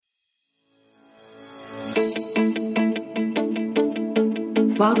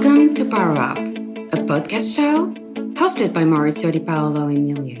Welcome to Power Up, a podcast show hosted by Maurizio Di Paolo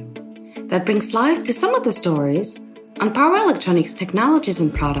Emilio that brings life to some of the stories on power electronics technologies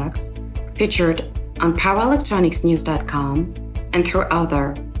and products featured on powerelectronicsnews.com and through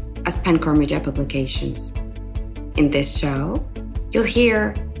other AspenCore media publications. In this show, you'll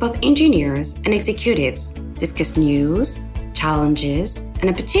hear both engineers and executives discuss news, challenges, and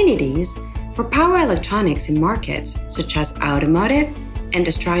opportunities for power electronics in markets such as automotive,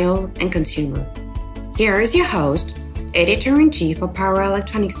 industrial, and consumer. Here is your host, Editor-in-Chief of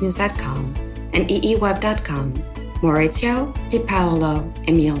PowerElectronicsNews.com and EEWeb.com, Maurizio Di Paolo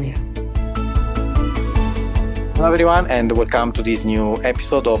Emilio. Hello everyone and welcome to this new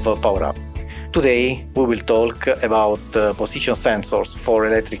episode of Power Up. Today we will talk about position sensors for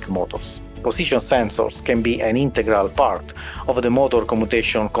electric motors. Position sensors can be an integral part of the motor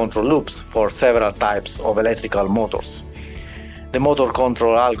commutation control loops for several types of electrical motors. The motor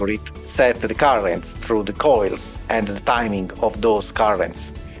control algorithm sets the currents through the coils and the timing of those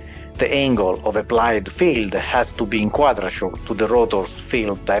currents. The angle of applied field has to be in quadrature to the rotor's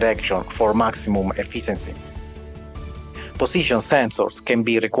field direction for maximum efficiency. Position sensors can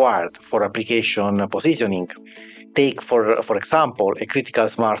be required for application positioning. Take, for example, a critical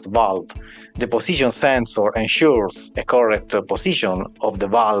smart valve. The position sensor ensures a correct position of the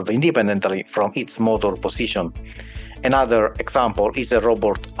valve independently from its motor position. Another example is a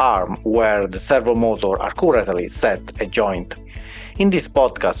robot arm where the servo motor accurately set a joint. In this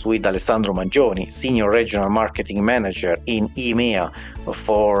podcast with Alessandro Mangioni, Senior Regional Marketing Manager in EMEA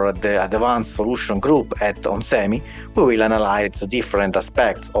for the Advanced Solution Group at Onsemi, we will analyze the different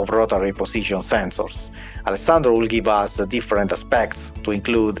aspects of rotary position sensors. Alessandro will give us different aspects to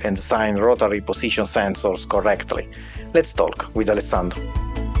include and design rotary position sensors correctly. Let's talk with Alessandro.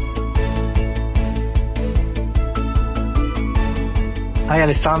 Hi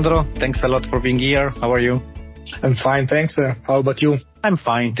Alessandro, thanks a lot for being here. How are you? I'm fine, thanks. How about you? I'm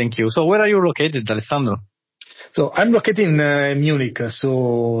fine, thank you. So where are you located, Alessandro? So I'm located in Munich.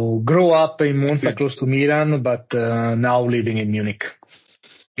 So grew up in Monza, close to Milan, but now living in Munich.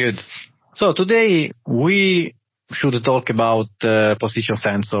 Good. So today we should talk about position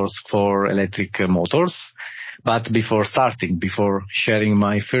sensors for electric motors. But before sharing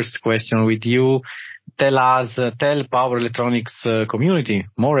my first question with you, tell Power Electronics community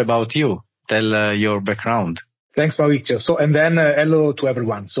more about you. Tell your background. Thanks, Maurizio. So, and then hello to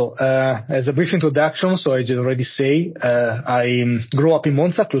everyone. So, as a brief introduction, so I just already say, I grew up in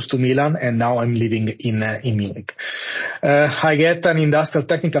Monza, close to Milan, and now I'm living in Munich. I get an industrial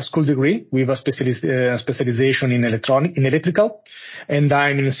technical school degree with a specialization in electrical, and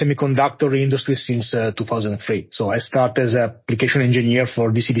I'm in the semiconductor industry since 2003. So I started as an application engineer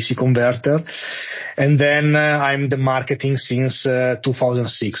for DC-DC converter, and then I'm the marketing since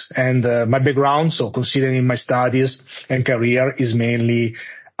 2006. And my background, so considering my studies and career, is mainly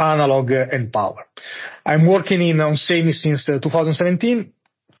analog and power. I'm working in Onsemi since 2017.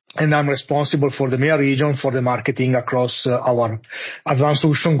 And I'm responsible for the MEA region for the marketing across our advanced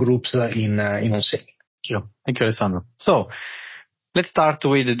solution groups in Onsemi. Thank you, Alessandro. So let's start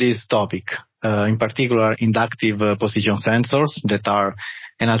with this topic, in particular inductive position sensors that are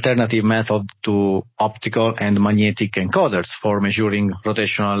an alternative method to optical and magnetic encoders for measuring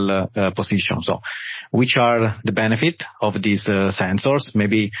rotational position. So which are the benefits of these sensors?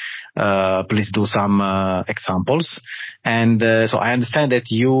 Maybe please do some examples. And so I understand that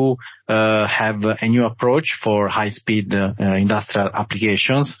you have a new approach for high-speed industrial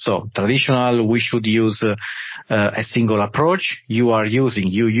applications. So traditional, we should use a single approach. You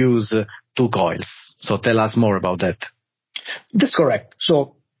use two coils. So tell us more about that. That's correct.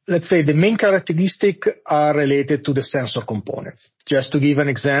 So let's say the main characteristics are related to the sensor components. Just to give an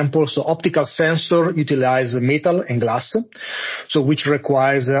example, so optical sensor utilize metal and glass, so which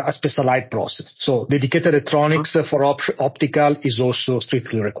requires a specialized process. So dedicated electronics for optical is also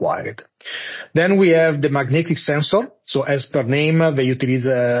strictly required. Then we have the magnetic sensor. So as per name, they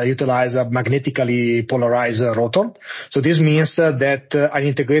utilize a magnetically polarized rotor. So this means that an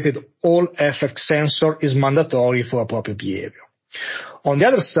integrated all-effect sensor is mandatory for appropriate behavior. On the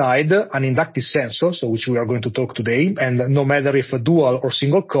other side, an inductive sensor, so which we are going to talk today, and no matter if a dual or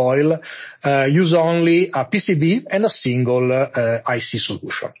single coil, use only a PCB and a single IC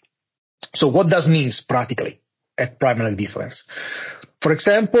solution. So what does means practically at primary difference? For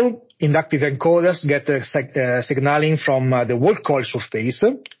example, inductive encoders get signaling from the whole coil surface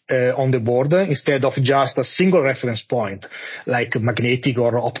on the board instead of just a single reference point like magnetic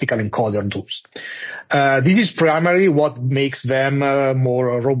or optical encoder does. This is primarily what makes them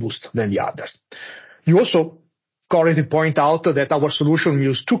more robust than the others. You also correctly point out that our solution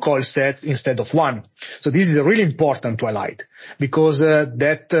uses 2 coil sets instead of 1. So this is really important to highlight because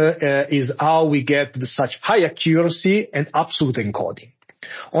that is how we get such high accuracy and absolute encoding.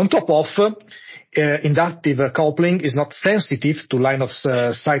 On top of, inductive coupling is not sensitive to line of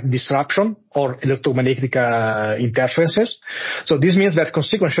sight disruption or electromagnetic interferences. So this means that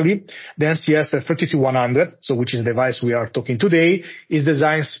consequently, the NCS 32100, so which is the device we are talking today, is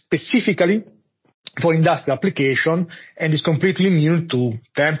designed specifically for industrial application and is completely immune to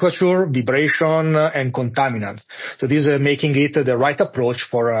temperature, vibration, and contaminants. So this is making it the right approach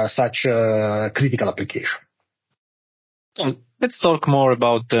for such critical application. Let's talk more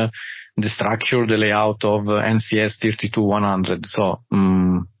about the structure, the layout of NCS 32100. So,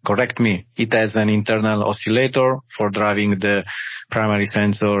 correct me, it has an internal oscillator for driving the primary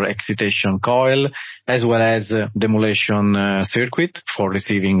sensor excitation coil, as well as the emulation circuit for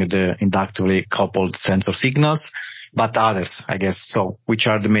receiving the inductively coupled sensor signals, but others, I guess. So, which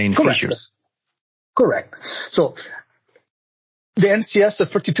are the main features? Correct. So, the NCS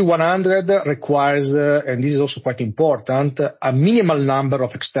 32100 requires, and this is also quite important, a minimal number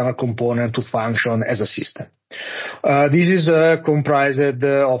of external components to function as a system. This is comprised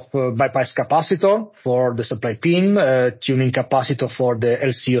of bypass capacitor for the supply pin, tuning capacitor for the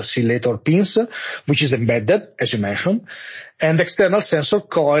LC oscillator pins, which is embedded, as you mentioned, and external sensor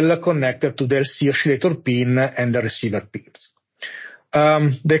coil connected to the LC oscillator pin and the receiver pins.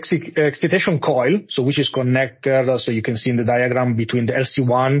 The excitation coil, so which is connected, so you can see in the diagram between the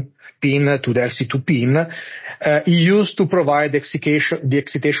LC1 pin to the LC2 pin, is used to provide the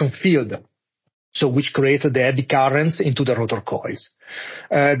excitation field, so which creates the eddy currents into the rotor coils.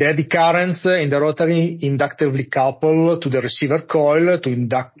 The eddy currents in the rotary inductively couple to the receiver coil to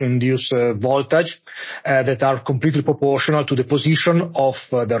induce voltage that are completely proportional to the position of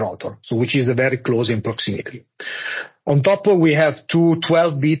the rotor, so which is very close in proximity. On top, we have 2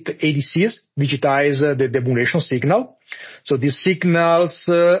 12-bit ADCs digitize the emulation signal. So these signals,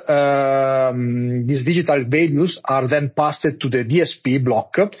 these digital values are then passed to the DSP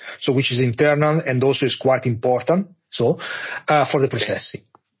block, so which is internal and also is quite important, so for the processing.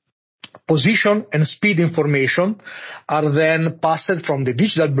 Position and speed information are then passed from the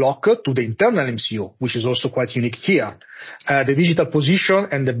digital block to the internal MCU, which is also quite unique here. The digital position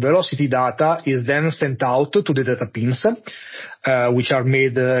and the velocity data is then sent out to the data pins, which are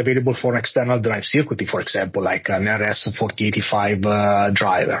made available for an external drive circuit, for example, like an RS-4085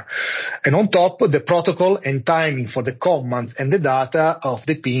 driver. And on top, the protocol and timing for the commands and the data of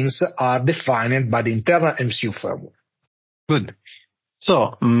the pins are defined by the internal MCU firmware. Good.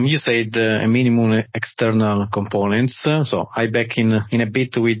 So, you said a minimum external components. So I back in a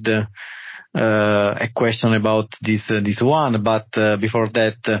bit with a question about this one, but before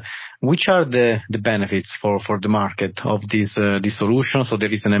that, which are the benefits for the market of this solution? So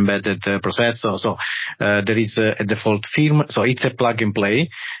there is an embedded processor, so there is a default firmware, so it's a plug and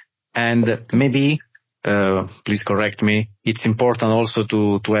play, and maybe please correct me, it's important also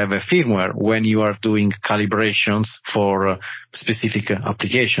to have a firmware when you are doing calibrations for specific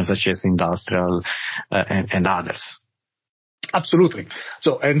applications such as industrial and others. Absolutely.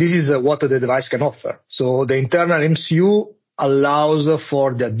 So, and this is what the device can offer. So the internal MCU allows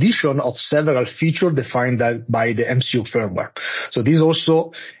for the addition of several features defined by the MCU firmware. So this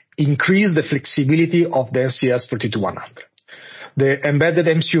also increases the flexibility of the NCS 32100. The embedded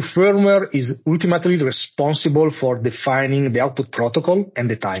MCU firmware is ultimately responsible for defining the output protocol and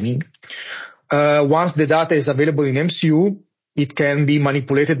the timing. Once the data is available in MCU, it can be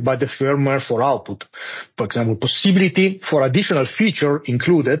manipulated by the firmware for output. For example, possibility for additional feature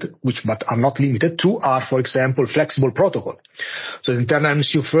included, which but are not limited to, are, for example, flexible protocol. So the internal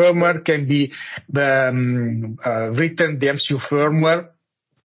MCU firmware can be written, the MCU firmware,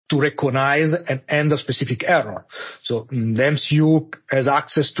 to recognize and end a specific error. So the MCU has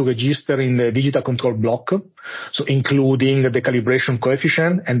access to register in the digital control block, so including the calibration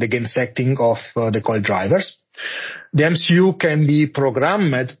coefficient and the gain setting of the coil drivers. The MCU can be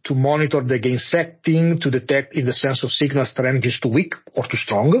programmed to monitor the gain setting to detect if the sensor signal strength is too weak or too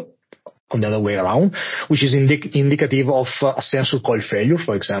strong, on the other way around, which is indicative of a sensor coil failure,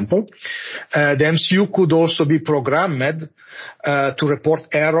 for example. The MCU could also be programmed to report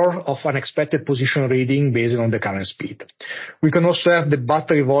error of unexpected position reading based on the current speed. We can also have the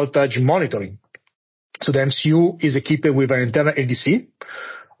battery voltage monitoring. So the MCU is equipped with an internal ADC.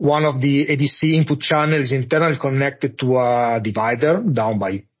 One of the ADC input channels is internally connected to a divider down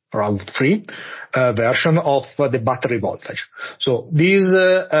by around 3 version of the battery voltage. So this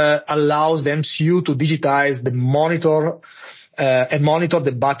allows the MCU to digitize the monitor and monitor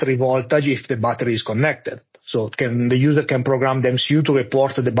the battery voltage if the battery is connected. So the user can program the MCU to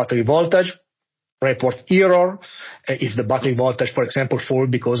report the battery voltage, report error if the battery voltage, for example, falls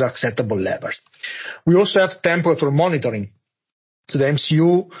because acceptable levels. We also have temperature monitoring. So the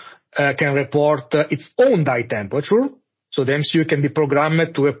MCU can report its own die temperature. So the MCU can be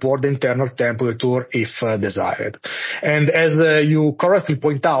programmed to report the internal temperature if desired. And as you correctly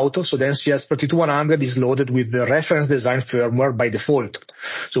point out, so the NCS32100 is loaded with the reference design firmware by default,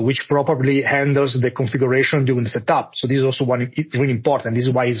 so which properly handles the configuration during the setup. So this is also really important. This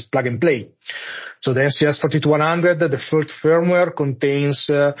is why it's plug and play. So the NCS32100, the first firmware contains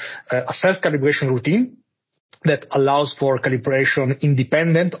a self-calibration routine that allows for calibration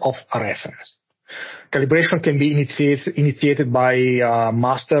independent of a reference. Calibration can be initiated by a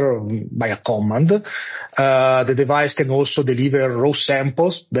master or by a command. The device can also deliver raw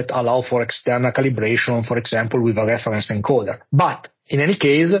samples that allow for external calibration, for example, with a reference encoder. But in any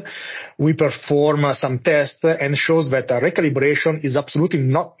case, we perform some tests and shows that a recalibration is absolutely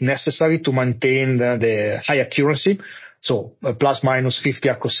not necessary to maintain the high accuracy, so plus minus 50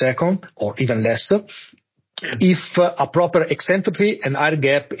 arcosecond or even less, if a proper eccentricity and air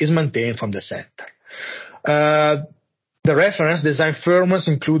gap is maintained from the center. The reference design firmwares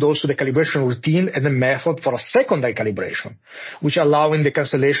include also the calibration routine and the method for a secondary calibration, which allowing the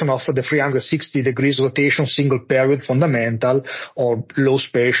cancellation of the 360 degrees rotation single period fundamental or low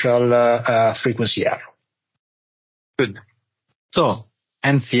spatial frequency error. Good. So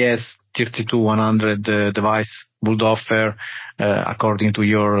NCS 32100 device would offer, according to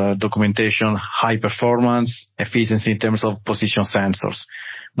your documentation, high performance, efficiency in terms of position sensors.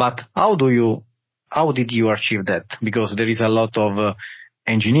 But how did you achieve that? Because there is a lot of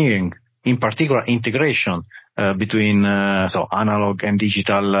engineering, in particular integration between analog and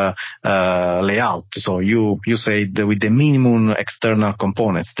digital layout. So you said with the minimum external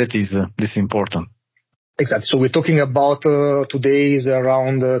components. This is important. Exactly. So we're talking about today is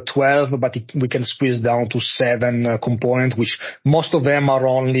around 12, but we can squeeze down to 7 components, which most of them are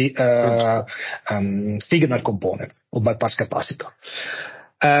only signal component or bypass capacitor.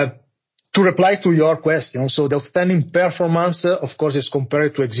 To reply to your question, so the outstanding performance, of course, is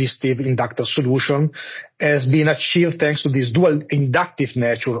compared to existing inductor solution, has been achieved thanks to this dual inductive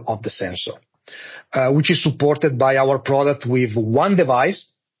nature of the sensor, which is supported by our product with one device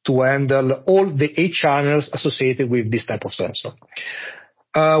to handle all the 8 channels associated with this type of sensor.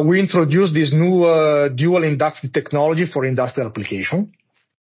 We introduced this new dual inductive technology for industrial application.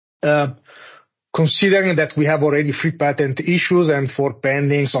 Considering that we have already 3 patent issues and 4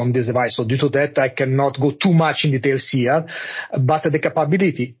 pendings on this device. So due to that, I cannot go too much in details here, but the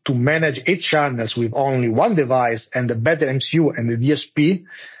capability to manage 8 channels with only one device and the better MCU and the DSP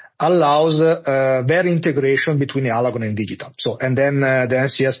allows their integration between analog and digital. So, and then the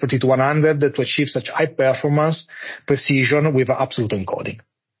NCS32100 to achieve such high performance, precision with absolute encoding.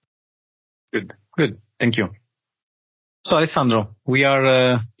 Good. Thank you. So Alessandro, we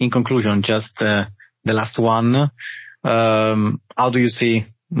are in conclusion, just the last one. How do you see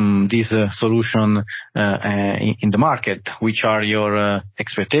this solution in the market? Which are your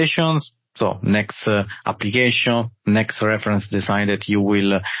expectations? So next application, next reference design that you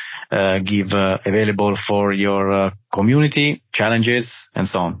will give available for your community, challenges, and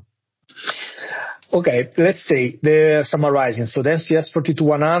so on. Okay, let's say summarizing. So the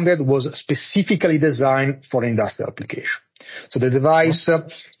NCS32100 was specifically designed for industrial application. So the device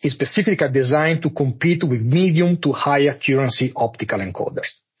is specifically designed to compete with medium to high accuracy optical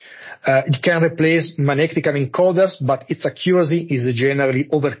encoders. It can replace magnetical encoders, but its accuracy is generally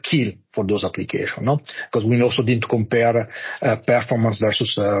overkill for those applications, no? Because we also need to compare performance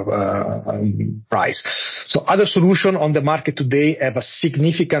versus price. So other solutions on the market today have a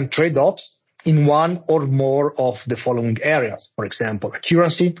significant trade-offs in one or more of the following areas. For example,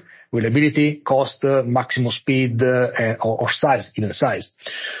 accuracy, reliability, cost, maximum speed, or size, even size.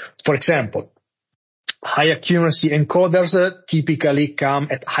 For example, high accuracy encoders typically come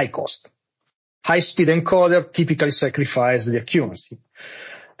at high cost. High speed encoder typically sacrifices the accuracy.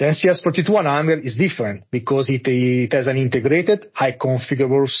 The NCS32100 is different because it has an integrated, high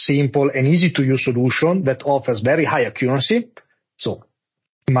configurable, simple, and easy to use solution that offers very high accuracy. So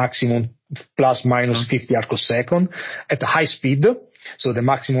maximum plus minus 50 arcosecond at high speed. So the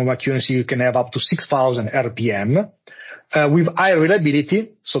maximum accuracy you can have up to 6,000 RPM with high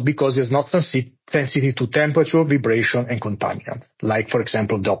reliability. So because it's not sensitive to temperature, vibration, and contaminants, like for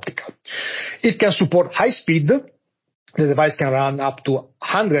example the optical. It can support high speed. The device can run up to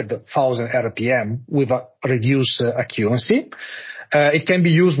 100,000 RPM with a reduced accuracy. It can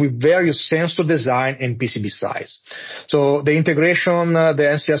be used with various sensor design and PCB size. So the integration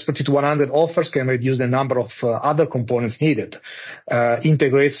the NCS32100 offers can reduce the number of other components needed.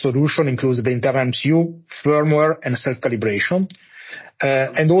 Integrated solution includes the internal MCU, firmware, and self-calibration.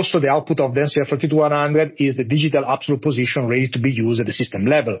 And also the output of the NCS32100 is the digital absolute position ready to be used at the system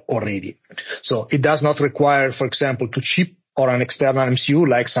level already. So it does not require, for example, to chip or an external MCU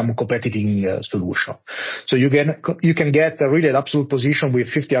like some competing solution. So you can get a really absolute position with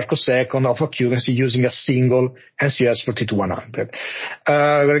 50 arcosecond of accuracy using a single NCS32100.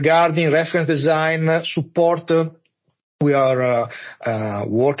 Regarding reference design support, we are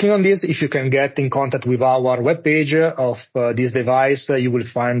working on this. If you can get in contact with our webpage of this device, you will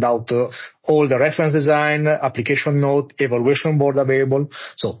find out all the reference design, application note, evaluation board available.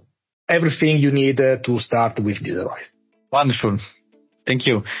 So everything you need to start with this device. Wonderful. Thank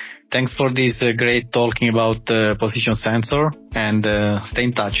you. Thanks for this great talking about position sensor, and stay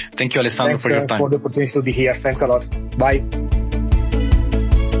in touch. Thank you, Alessandro, for your time. Thanks for the opportunity to be here. Thanks a lot. Bye.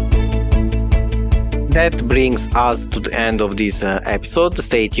 That brings us to the end of this episode.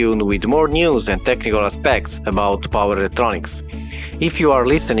 Stay tuned with more news and technical aspects about power electronics. If you are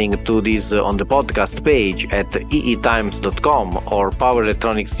listening to this on the podcast page at eetimes.com or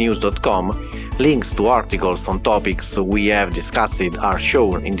powerelectronicsnews.com, links to articles on topics we have discussed are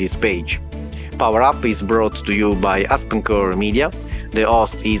shown in this page. Power Up is brought to you by AspenCore Media. The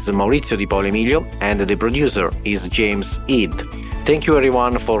host is Maurizio Di Paolo Emilio and the producer is James Ead. Thank you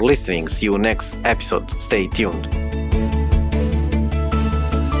everyone for listening. See you next episode. Stay tuned.